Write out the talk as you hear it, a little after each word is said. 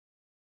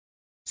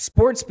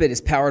SportsBit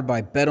is powered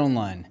by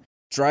BetOnline,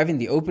 driving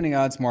the opening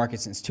odds market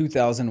since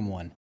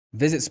 2001.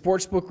 Visit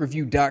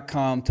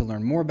sportsbookreview.com to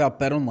learn more about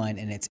BetOnline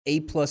and its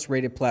A+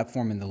 rated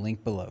platform in the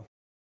link below.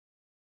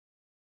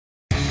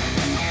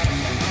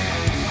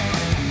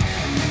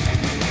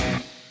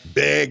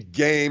 Big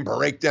game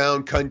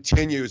breakdown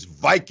continues.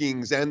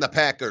 Vikings and the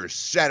Packers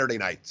Saturday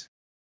night.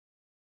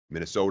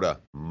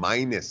 Minnesota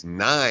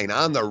 -9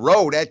 on the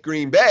road at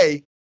Green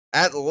Bay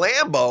at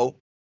Lambeau.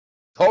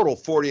 Total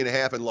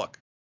 40.5. And look,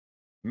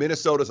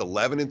 Minnesota's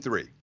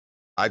 11-3.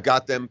 I've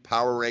got them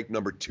power ranked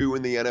number 2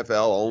 in the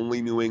NFL,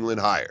 only New England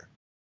higher.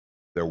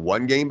 They're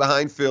one game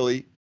behind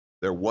Philly.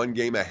 They're one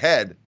game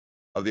ahead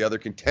of the other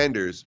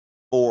contenders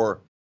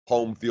for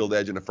home field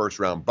edge and a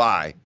first-round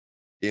bye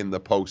in the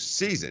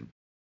postseason.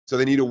 So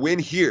they need a win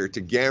here to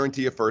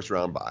guarantee a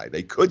first-round bye.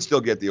 They could still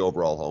get the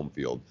overall home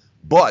field,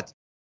 but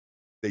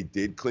they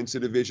did clinch the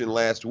division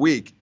last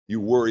week.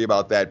 You worry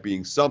about that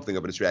being something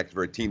of a distraction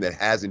for a team that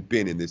hasn't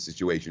been in this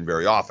situation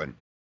very often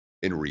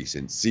in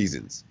recent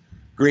seasons.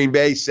 Green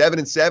Bay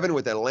 7-7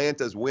 with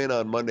Atlanta's win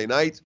on Monday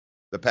night.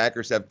 The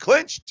Packers have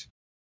clinched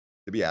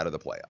to be out of the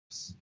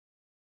playoffs.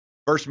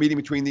 First meeting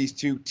between these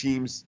two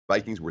teams,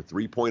 Vikings were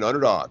 3-point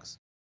underdogs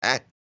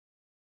at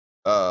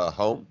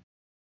home.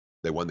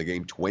 They won the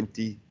game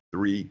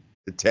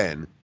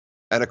 23-10.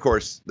 And, of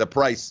course, the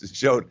price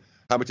showed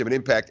how much of an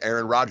impact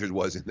Aaron Rodgers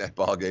was in that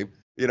ball game.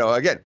 You know,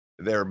 again,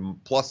 they're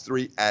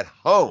 +3 at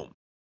home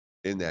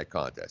in that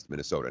contest,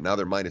 Minnesota. Now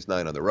they're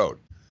 -9 on the road.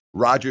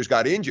 Rodgers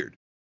got injured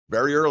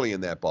very early in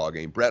that ball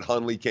game. Brett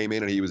Hundley came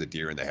in, and he was a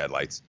deer in the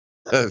headlights.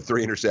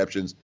 3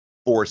 interceptions,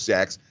 4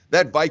 sacks.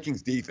 That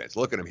Vikings defense,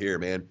 look at them here,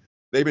 man.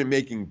 They've been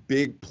making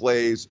big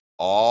plays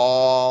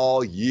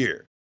all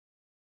year.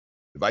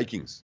 The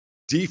Vikings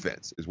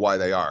defense is why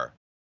they are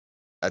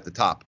at the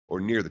top or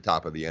near the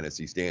top of the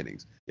NFC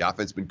standings. The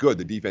offense has been good.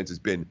 The defense has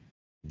been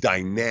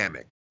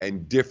dynamic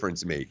and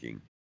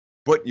difference-making.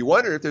 But you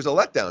wonder if there's a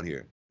letdown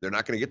here. They're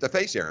not going to get to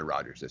face Aaron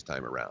Rodgers this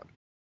time around.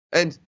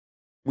 And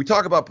we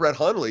talk about Brett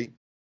Hundley.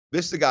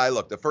 This is the guy,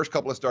 look, the first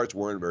couple of starts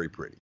weren't very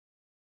pretty.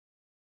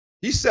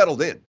 He's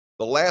settled in.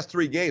 The last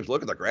 3 games,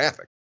 look at the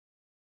graphic.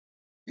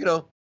 You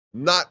know,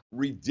 not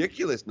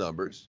ridiculous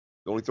numbers.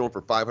 Only thrown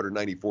for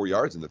 594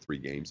 yards in the 3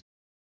 games.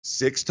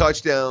 6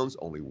 touchdowns,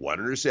 only 1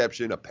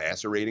 interception, a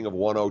passer rating of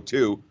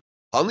 102.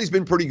 Hundley's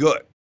been pretty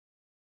good.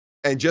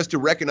 And just to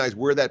recognize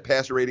where that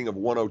passer rating of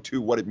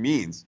 102, what it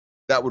means,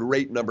 that would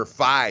rate number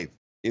 5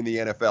 in the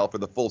NFL for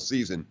the full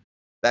season.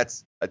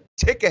 That's a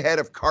tick ahead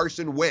of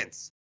Carson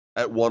Wentz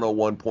at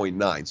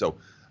 101.9. So,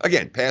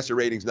 again, passer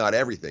rating's not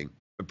everything,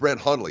 but Brett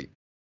Hundley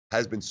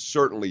has been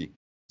certainly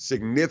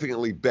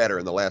significantly better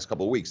in the last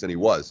couple of weeks than he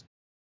was.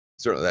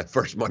 Certainly that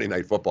first Monday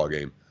Night Football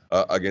game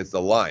against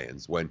the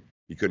Lions when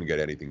he couldn't get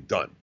anything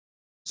done.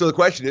 So the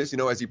question is, you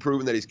know, has he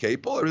proven that he's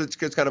capable, or is it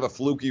just kind of a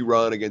fluky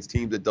run against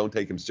teams that don't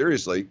take him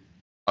seriously?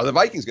 Are the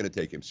Vikings going to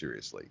take him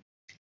seriously?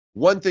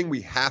 One thing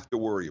we have to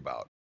worry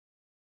about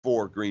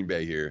for Green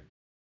Bay here,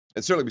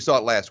 and certainly we saw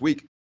it last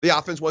week, the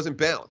offense wasn't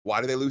balanced.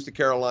 Why did they lose to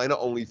Carolina?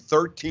 Only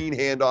 13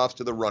 handoffs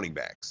to the running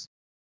backs.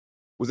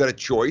 Was that a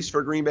choice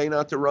for Green Bay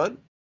not to run?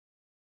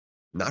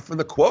 Not from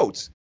the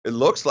quotes. It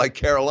looks like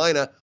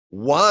Carolina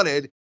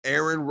wanted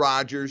Aaron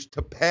Rodgers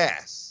to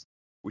pass,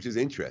 which is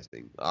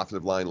interesting.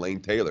 Offensive line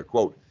Lane Taylor,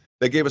 quote,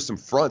 "They gave us some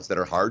fronts that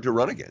are hard to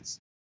run against.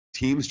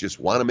 Teams just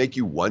want to make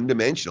you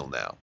one-dimensional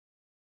now."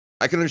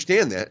 I can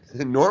understand that.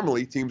 And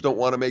normally, teams don't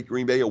want to make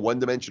Green Bay a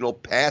one-dimensional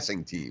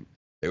passing team.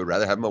 They would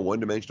rather have them a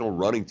one-dimensional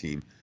running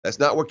team. That's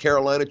not what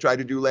Carolina tried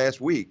to do last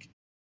week.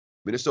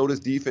 Minnesota's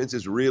defense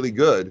is really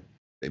good.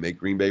 They make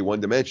Green Bay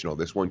one-dimensional.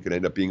 This one could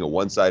end up being a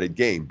one-sided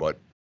game, but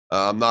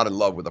I'm not in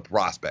love with the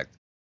prospect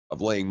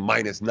of laying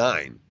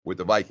 -9 with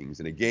the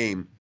Vikings in a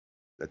game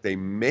that they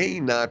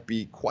may not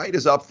be quite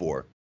as up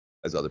for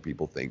as other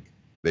people think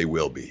they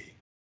will be.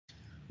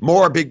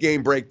 More big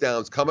game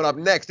breakdowns coming up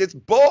next. It's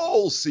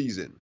bowl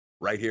season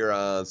right here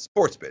on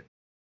SportsBit.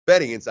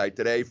 Betting insight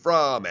today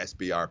from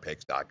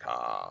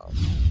SBRpicks.com.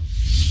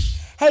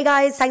 Hey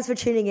guys, thanks for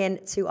tuning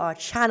in to our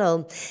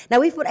channel. Now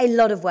we've put a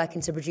lot of work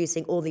into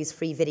producing all these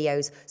free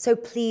videos, so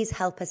please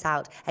help us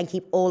out and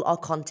keep all our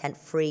content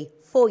free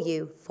for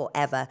you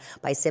forever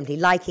by simply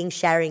liking,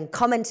 sharing,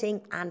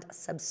 commenting, and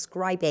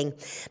subscribing.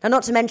 Now,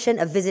 not to mention,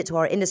 a visit to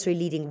our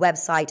industry-leading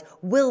website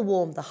will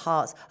warm the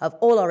hearts of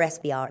all our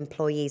SBR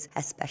employees,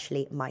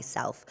 especially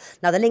myself.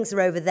 Now, the links are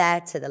over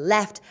there to the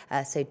left,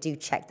 so do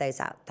check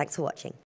those out. Thanks for watching.